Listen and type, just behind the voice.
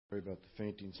Sorry about the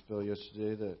fainting spell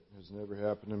yesterday. That has never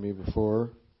happened to me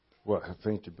before. Well, I've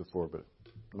fainted before, but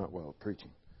not while preaching.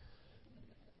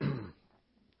 I'm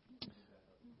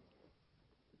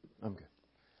good.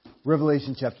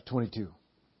 Revelation chapter 22.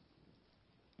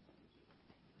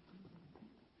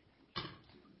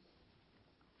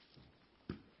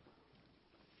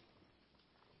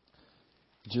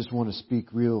 Just want to speak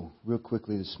real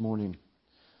quickly this morning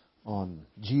on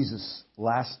Jesus'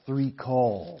 last three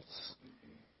calls.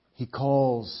 He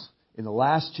calls in the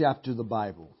last chapter of the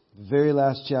Bible, the very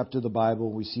last chapter of the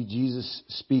Bible, we see Jesus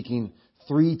speaking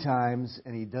three times,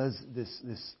 and he does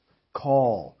this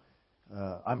call.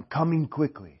 I'm coming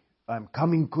quickly. I'm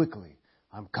coming quickly.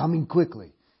 I'm coming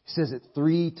quickly. He says it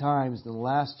three times in the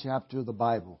last chapter of the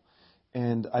Bible.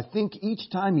 And I think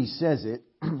each time he says it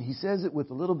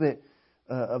with a little bit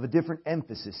of a different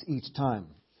emphasis each time.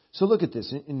 So look at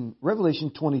this. In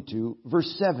Revelation 22,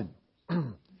 verse 7,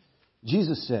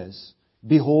 Jesus says,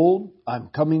 "Behold, I'm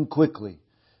coming quickly.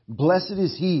 Blessed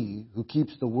is he who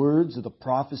keeps the words of the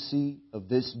prophecy of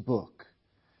this book."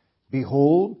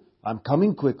 Behold, I'm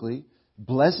coming quickly.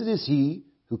 Blessed is he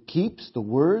who keeps the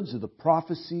words of the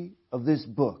prophecy of this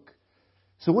book.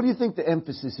 So what do you think the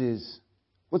emphasis is?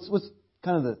 What's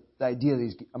kind of the idea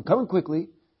that I'm coming quickly.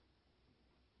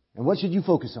 And what should you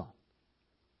focus on?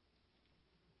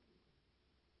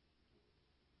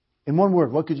 In one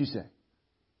word, what could you say?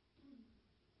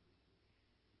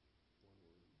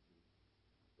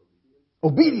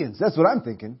 Obedience. That's what I'm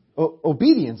thinking.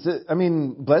 Obedience. I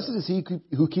mean, blessed is he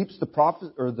who keeps the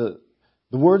prophet or the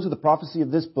words of the prophecy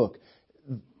of this book.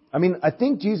 I mean, I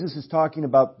think Jesus is talking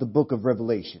about the book of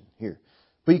Revelation here.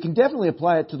 But you can definitely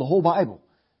apply it to the whole Bible.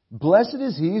 Blessed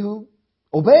is he who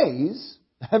obeys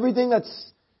everything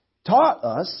that's taught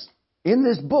us in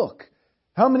this book.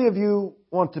 How many of you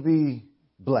want to be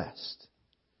blessed?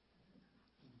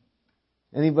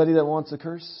 Anybody that wants a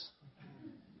curse?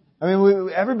 I mean,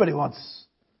 everybody wants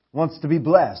to be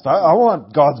blessed. I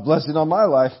want God's blessing on my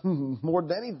life more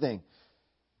than anything.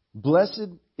 Blessed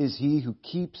is he who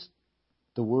keeps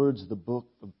the words of the book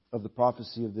of the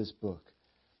prophecy of this book.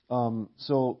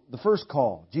 So the first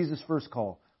call, Jesus' first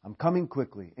call, I'm coming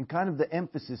quickly, and kind of the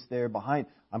emphasis there behind,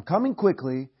 I'm coming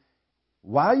quickly.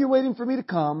 While you're waiting for me to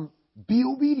come, be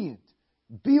obedient.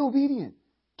 Be obedient.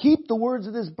 Keep the words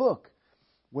of this book.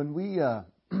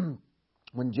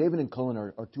 When Javen and Cullen,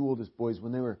 our two oldest boys,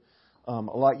 when they were a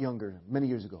lot younger, many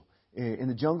years ago, in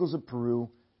the jungles of Peru,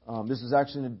 this is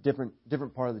actually in a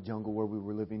different part of the jungle where we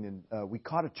were living, and we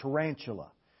caught a tarantula,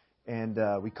 and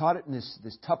we caught it in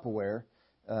this Tupperware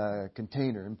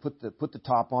container, and put the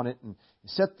top on it, and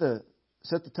set the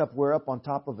Tupperware up on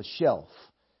top of a shelf,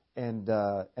 and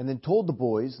then told the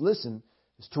boys, listen,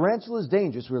 this tarantula is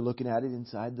dangerous. We were looking at it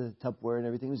inside the Tupperware, and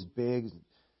everything was big.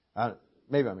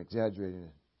 Maybe I'm exaggerating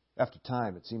it. After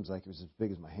time, it seems like it was as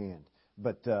big as my hand.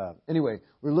 But anyway,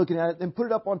 we were looking at it, then put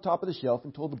it up on top of the shelf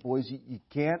and told the boys, you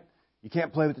can't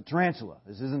play with the tarantula.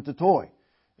 This isn't a toy.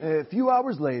 A few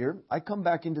hours later, I come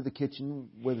back into the kitchen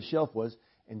where the shelf was,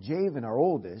 and Javen, our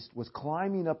oldest, was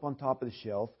climbing up on top of the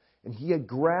shelf, and he had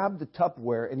grabbed the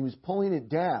Tupperware, and he was pulling it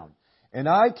down. And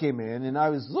I came in, and I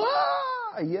was,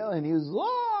 yelling, he was,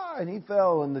 and he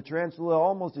fell, and the tarantula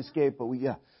almost escaped, but we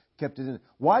kept it in.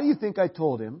 Why do you think I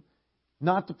told him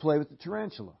not to play with the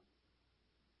tarantula?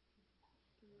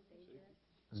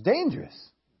 It's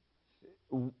dangerous.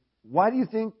 Why do you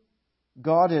think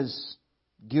God has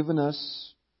given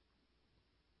us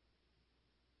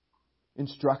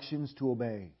instructions to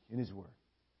obey in His Word?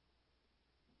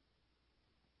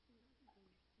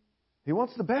 He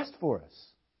wants the best for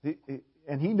us.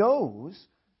 And He knows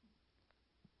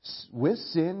with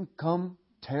sin come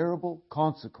terrible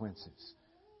consequences.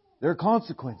 There are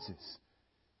consequences.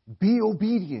 Be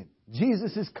obedient.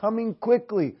 Jesus is coming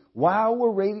quickly. While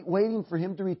we're waiting for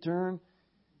Him to return,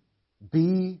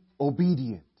 be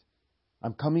obedient.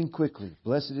 I'm coming quickly.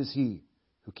 Blessed is he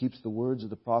who keeps the words of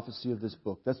the prophecy of this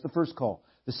book. That's the first call.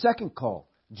 The second call,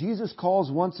 Jesus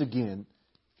calls once again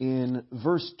in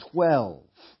verse 12.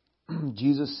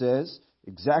 Jesus says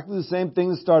exactly the same thing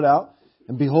to start out.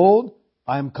 And behold,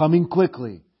 I am coming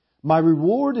quickly. My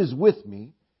reward is with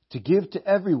me to give to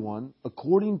everyone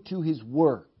according to his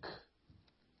work.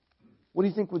 What do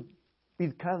you think would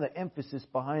be kind of the emphasis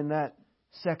behind that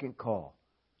second call?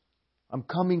 I'm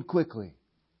coming quickly.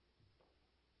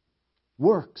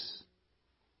 Works.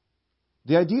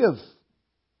 The idea of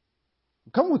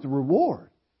I'm coming with a reward.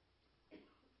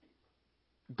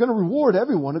 I'm going to reward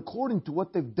everyone according to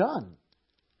what they've done.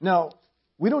 Now,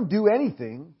 we don't do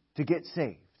anything to get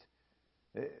saved.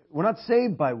 We're not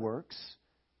saved by works,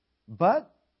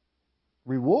 but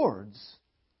rewards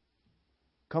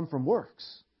come from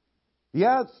works.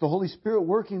 Yeah, it's the Holy Spirit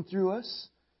working through us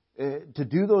to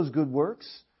do those good works.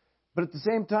 But at the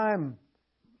same time,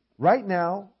 right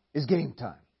now is game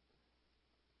time.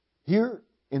 Here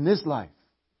in this life,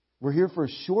 we're here for a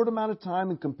short amount of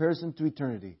time in comparison to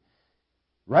eternity.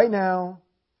 Right now,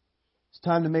 it's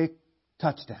time to make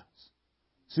touchdowns.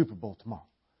 Super Bowl tomorrow.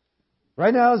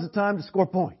 Right now is the time to score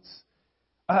points.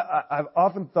 I've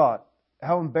often thought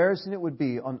how embarrassing it would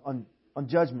be on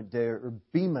Judgment Day or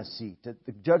Bema seat, at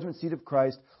the judgment seat of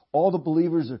Christ. All the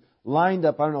believers are lined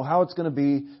up. I don't know how it's going to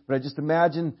be, but I just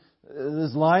imagine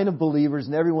this line of believers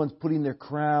and everyone's putting their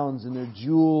crowns and their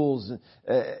jewels,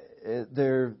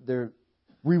 their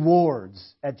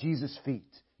rewards at Jesus' feet,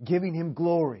 giving Him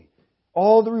glory.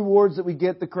 All the rewards that we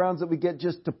get, the crowns that we get,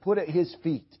 just to put at His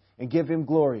feet and give Him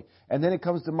glory. And then it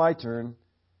comes to my turn,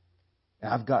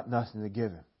 and I've got nothing to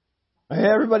give Him.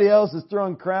 Everybody else is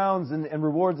throwing crowns and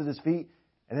rewards at His feet.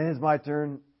 And then it's my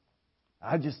turn.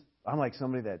 I'm like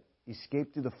somebody that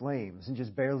escaped through the flames and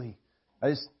just barely,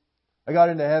 I got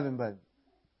into heaven, but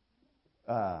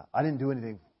I didn't do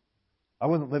anything. I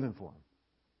wasn't living for Him.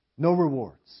 No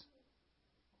rewards.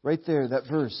 Right there, that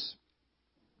verse.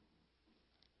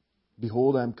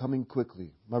 Behold, I am coming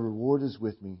quickly. My reward is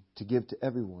with me to give to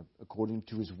everyone according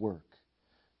to his work.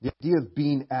 The idea of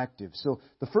being active. So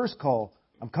the first call,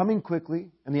 I'm coming quickly,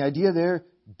 and the idea there,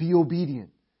 be obedient.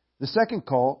 The second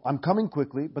call, I'm coming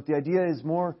quickly, but the idea is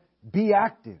more, be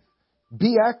active.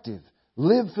 Be active.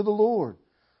 Live for the Lord.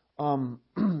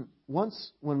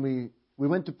 Once when we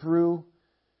went to Peru,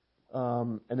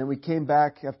 and then we came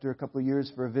back after a couple of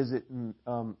years for a visit, and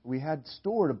we had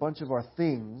stored a bunch of our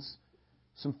things,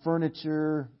 some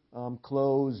furniture,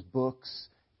 clothes, books,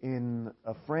 in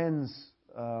a friend's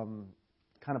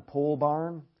kind of pole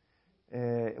barn.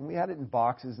 And we had it in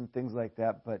boxes and things like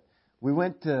that. But we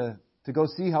went to go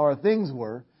see how our things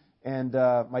were. And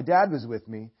my dad was with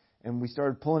me. And we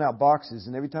started pulling out boxes.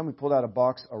 And every time we pulled out a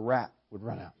box, a rat would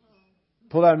run out.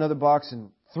 Pulled out another box and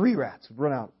 3 rats would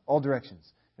run out all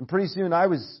directions. And pretty soon I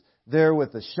was there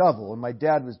with a shovel. And my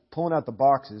dad was pulling out the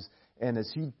boxes. And as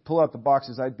he'd pull out the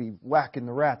boxes, I'd be whacking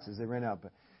the rats as they ran out.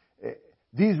 But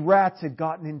these rats had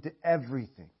gotten into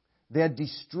everything. They had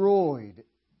destroyed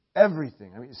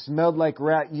everything. I mean, it smelled like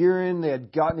rat urine. They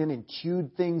had gotten in and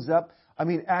chewed things up. I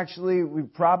mean, actually, we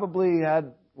probably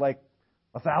had like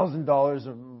 $1,000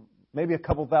 or maybe a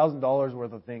couple $1,000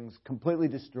 worth of things completely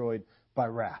destroyed by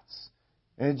rats.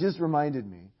 And it just reminded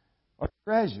me, our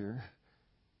treasure,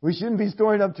 we shouldn't be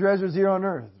storing up treasures here on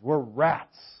earth where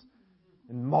rats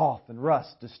and moth and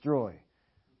rust destroy.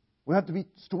 We have to be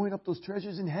storing up those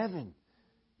treasures in heaven.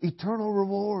 Eternal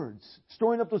rewards.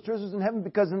 Storing up those treasures in heaven,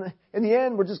 because in the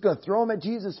end, we're just going to throw them at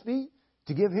Jesus' feet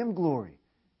to give Him glory.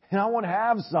 And I want to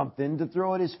have something to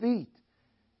throw at His feet.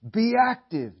 Be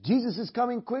active. Jesus is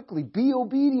coming quickly. Be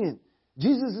obedient.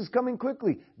 Jesus is coming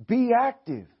quickly. Be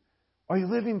active. Are you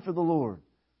living for the Lord?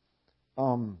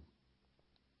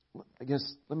 I guess,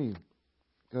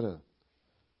 got a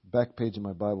back page of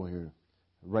my Bible here.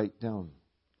 Write down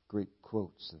great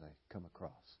quotes that I come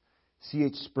across.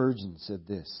 C.H. Spurgeon said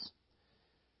this: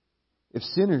 if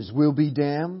sinners will be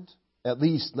damned, at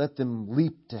least let them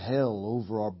leap to hell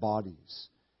over our bodies.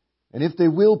 And if they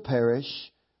will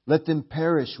perish, let them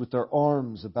perish with their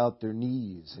arms about their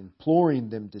knees, imploring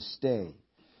them to stay.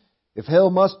 If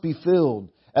hell must be filled,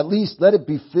 at least let it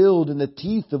be filled in the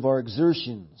teeth of our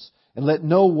exertions, and let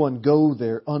no one go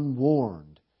there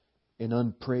unwarned and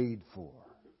unprayed for.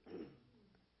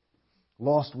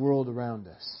 Lost world around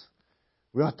us.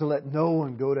 We ought to let no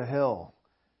one go to hell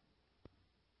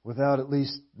without at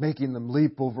least making them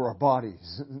leap over our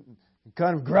bodies,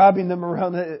 kind of grabbing them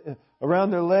around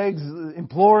their legs,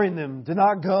 imploring them to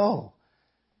not go.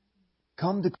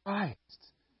 Come to Christ.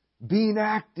 Being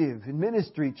active in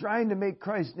ministry, trying to make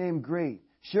Christ's name great,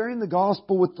 sharing the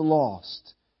gospel with the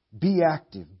lost. Be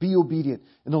active. Be obedient.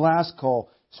 And the last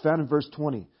call is found in verse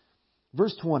 20.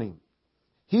 Verse 20.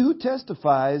 He who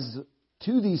testifies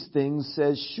to these things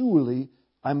says, surely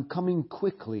I'm coming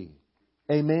quickly.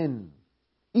 Amen.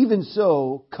 Even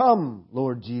so, come,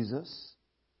 Lord Jesus.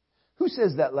 Who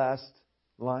says that last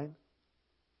line?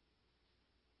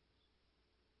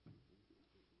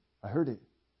 I heard it.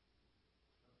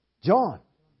 John.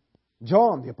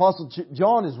 The Apostle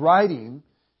John is writing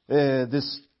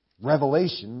this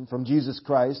revelation from Jesus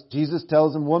Christ. Jesus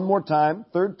tells him one more time,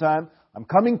 third time, I'm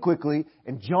coming quickly.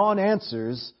 And John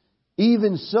answers,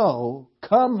 even so,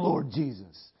 come, Lord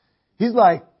Jesus. He's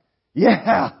like,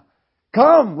 yeah,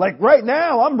 come, like right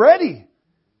now, I'm ready.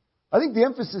 I think the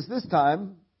emphasis this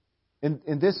time,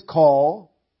 in this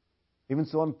call, even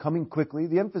so I'm coming quickly,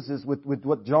 the emphasis with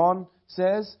what John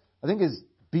says, I think is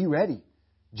be ready.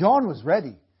 John was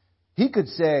ready. He could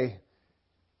say,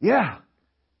 yeah,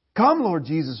 come, Lord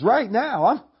Jesus, right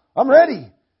now. I'm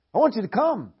ready. I want you to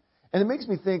come. And it makes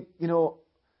me think,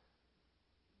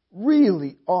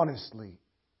 really, honestly,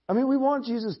 I mean, we want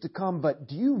Jesus to come, but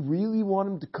do you really want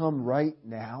Him to come right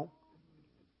now?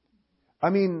 I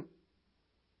mean,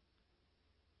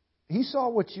 He saw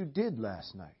what you did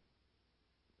last night.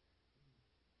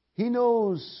 He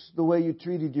knows the way you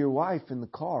treated your wife in the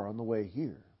car on the way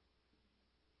here.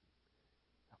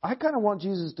 I kind of want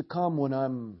Jesus to come when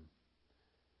I'm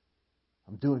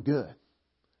doing good,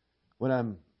 when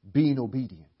I'm being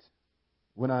obedient,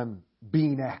 when I'm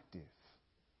being active.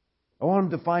 I want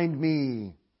Him to find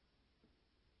me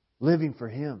living for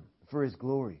Him, for His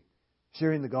glory,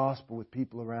 sharing the gospel with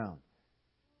people around,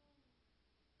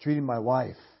 treating my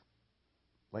wife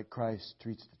like Christ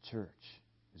treats the church,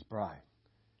 His bride,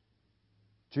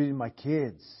 treating my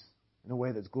kids in a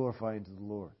way that's glorifying to the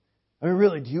Lord. I mean,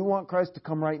 really, do you want Christ to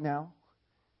come right now?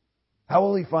 How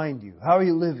will He find you? How are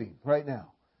you living right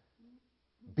now?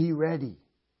 Be ready.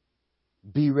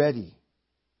 Be ready.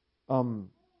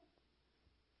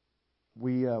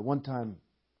 We one time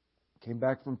came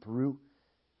back from Peru.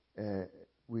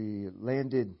 We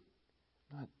landed.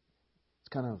 It's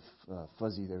kind of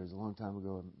fuzzy. There, it was a long time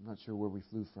ago. I'm not sure where we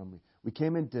flew from. We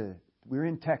were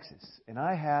in Texas, and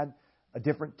I had a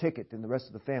different ticket than the rest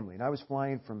of the family. And I was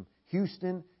flying from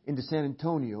Houston into San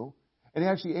Antonio. And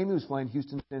actually, Amy was flying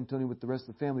Houston to San Antonio with the rest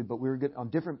of the family, but we were on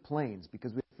different planes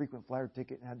because we had a frequent flyer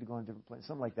ticket and had to go on different planes,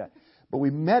 something like that. But we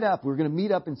met up. We were going to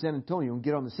meet up in San Antonio and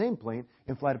get on the same plane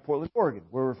and fly to Portland, Oregon,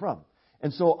 where we're from.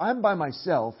 And so I'm by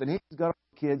myself, and Amy's got all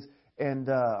the kids, and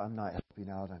I'm not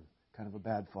helping out. I'm kind of a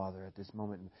bad father at this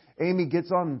moment. And Amy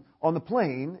gets on the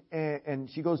plane, and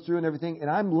she goes through and everything, and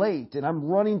I'm late, and I'm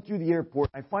running through the airport.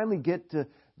 I finally get to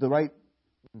the right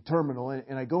terminal,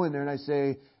 and I go in there and I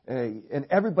say, and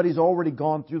everybody's already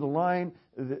gone through the line,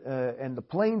 and the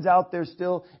plane's out there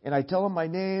still, and I tell them my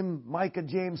name, Micah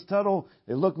James Tuttle.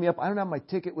 They look me up. I don't have my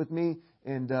ticket with me,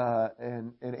 and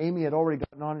Amy had already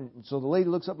gotten on, and so the lady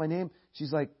looks up my name.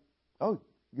 She's like, "Oh,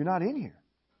 you're not in here."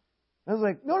 I was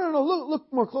like, "No,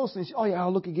 look more closely." And she, "Oh yeah,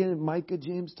 I'll look again." And Micah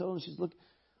James Tuttle, and she's looking.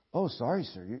 "Oh, sorry,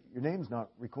 sir, your name's not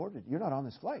recorded. You're not on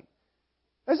this flight."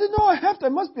 I said, "No, I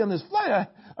must be on this flight.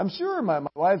 I'm sure my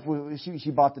wife,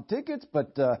 she bought the tickets,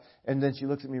 but," and then she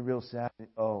looks at me real sad.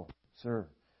 "Oh, sir,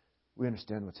 we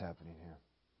understand what's happening here.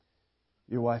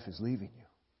 Your wife is leaving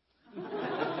you."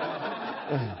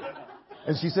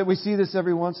 And she said, "We see this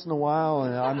every once in a while,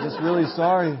 and I'm just really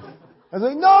sorry." I was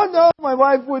like, no, my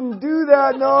wife wouldn't do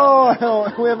that.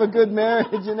 No, we have a good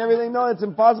marriage and everything. No, it's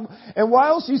impossible. And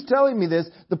while she's telling me this,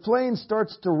 the plane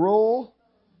starts to roll.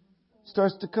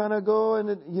 Starts to kind of go, and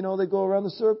they go around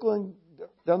the circle and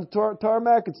down the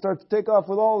tarmac. It starts to take off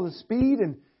with all the speed,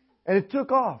 and it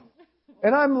took off.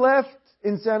 And I'm left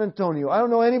in San Antonio. I don't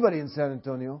know anybody in San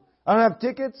Antonio. I don't have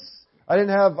tickets. I didn't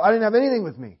have anything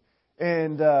with me,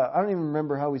 and I don't even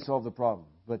remember how we solved the problem.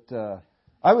 But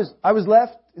I was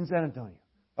left in San Antonio.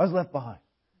 I was left behind.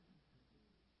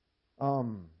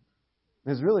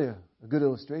 It's really a good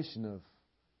illustration of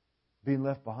being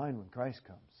left behind when Christ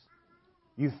comes.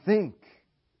 You think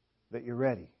that you're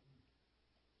ready.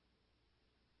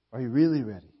 Are you really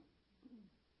ready?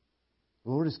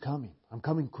 The Lord is coming. I'm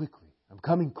coming quickly. I'm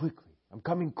coming quickly. I'm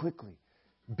coming quickly.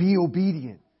 Be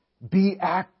obedient. Be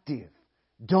active.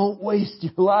 Don't waste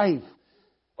your life.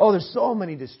 Oh, there's so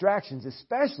many distractions,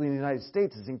 especially in the United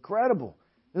States. It's incredible.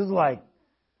 This is like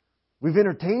we've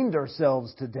entertained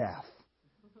ourselves to death.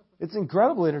 It's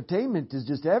incredible. Entertainment is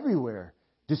just everywhere.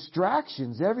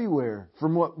 Distractions everywhere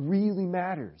from what really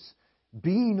matters.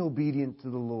 Being obedient to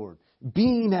the Lord.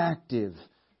 Being active.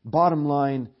 Bottom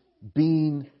line,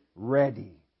 being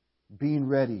ready. Being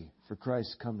ready for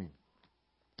Christ's coming.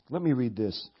 Let me read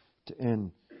this to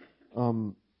end.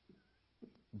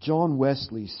 John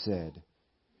Wesley said,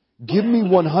 "Give me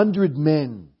 100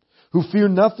 men who fear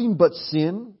nothing but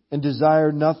sin and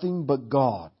desire nothing but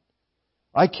God.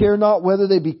 I care not whether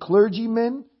they be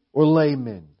clergymen or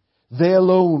laymen. They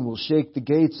alone will shake the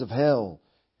gates of hell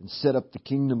and set up the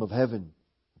kingdom of heaven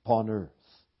upon earth."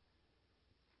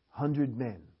 100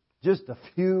 men. Just a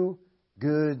few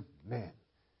good men.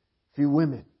 A few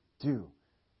women, too.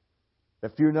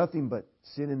 That fear nothing but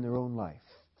sin in their own life.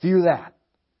 Fear that.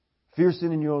 Fear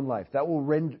sin in your own life. That will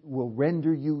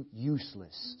render you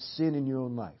useless. Sin in your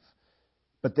own life.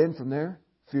 But then from there,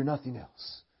 fear nothing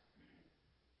else.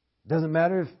 Doesn't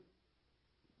matter if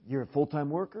you're a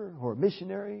full-time worker or a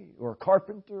missionary or a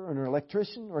carpenter or an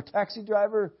electrician or a taxi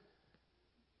driver.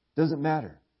 Doesn't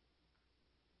matter.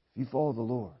 If you follow the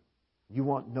Lord, you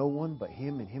want no one but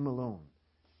Him and Him alone.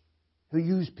 He'll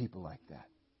use people like that.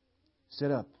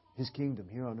 Set up His kingdom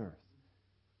here on earth.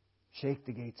 Shake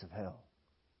the gates of hell.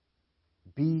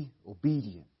 Be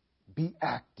obedient. Be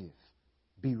active.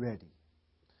 Be ready.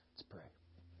 Let's pray.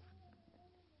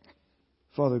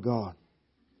 Father God,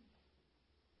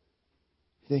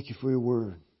 thank you for your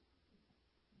word.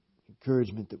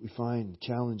 Encouragement that we find,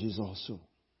 challenges also.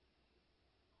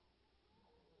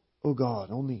 Oh God,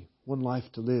 only one life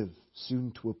to live,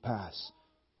 soon to pass.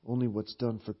 Only what's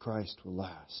done for Christ will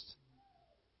last.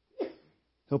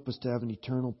 Help us to have an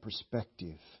eternal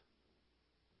perspective.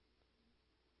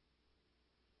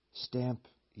 Stamp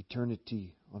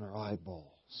eternity on our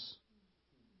eyeballs.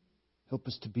 Help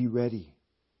us to be ready.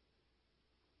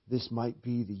 This might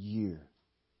be the year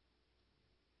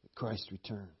that Christ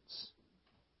returns.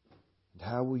 And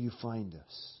how will you find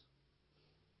us?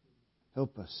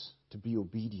 Help us to be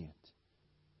obedient.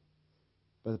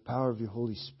 By the power of your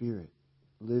Holy Spirit,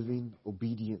 living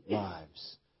obedient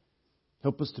lives.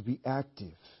 Help us to be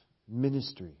active in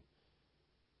ministry,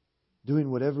 doing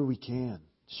whatever we can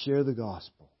to share the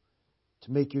gospel,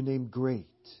 to make your name great.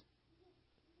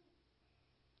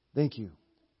 Thank you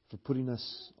for putting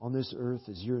us on this earth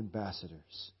as your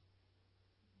ambassadors.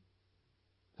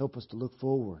 Help us to look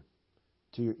forward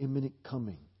to your imminent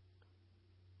coming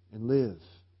and live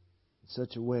in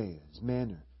such a way, as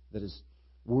manner that is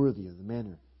worthy of the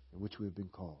manner in which we have been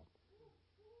called.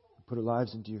 We put our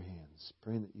lives into your hands,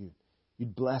 praying that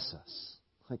you'd bless us,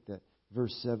 like that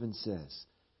verse 7 says.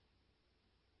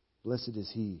 Blessed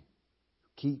is he who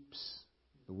keeps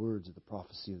the words of the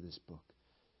prophecy of this book.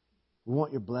 We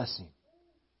want your blessing.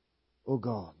 Oh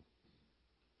God,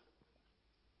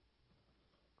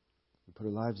 we put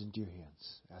our lives into your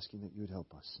hands, asking that you would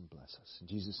help us and bless us. In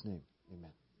Jesus' name,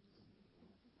 amen.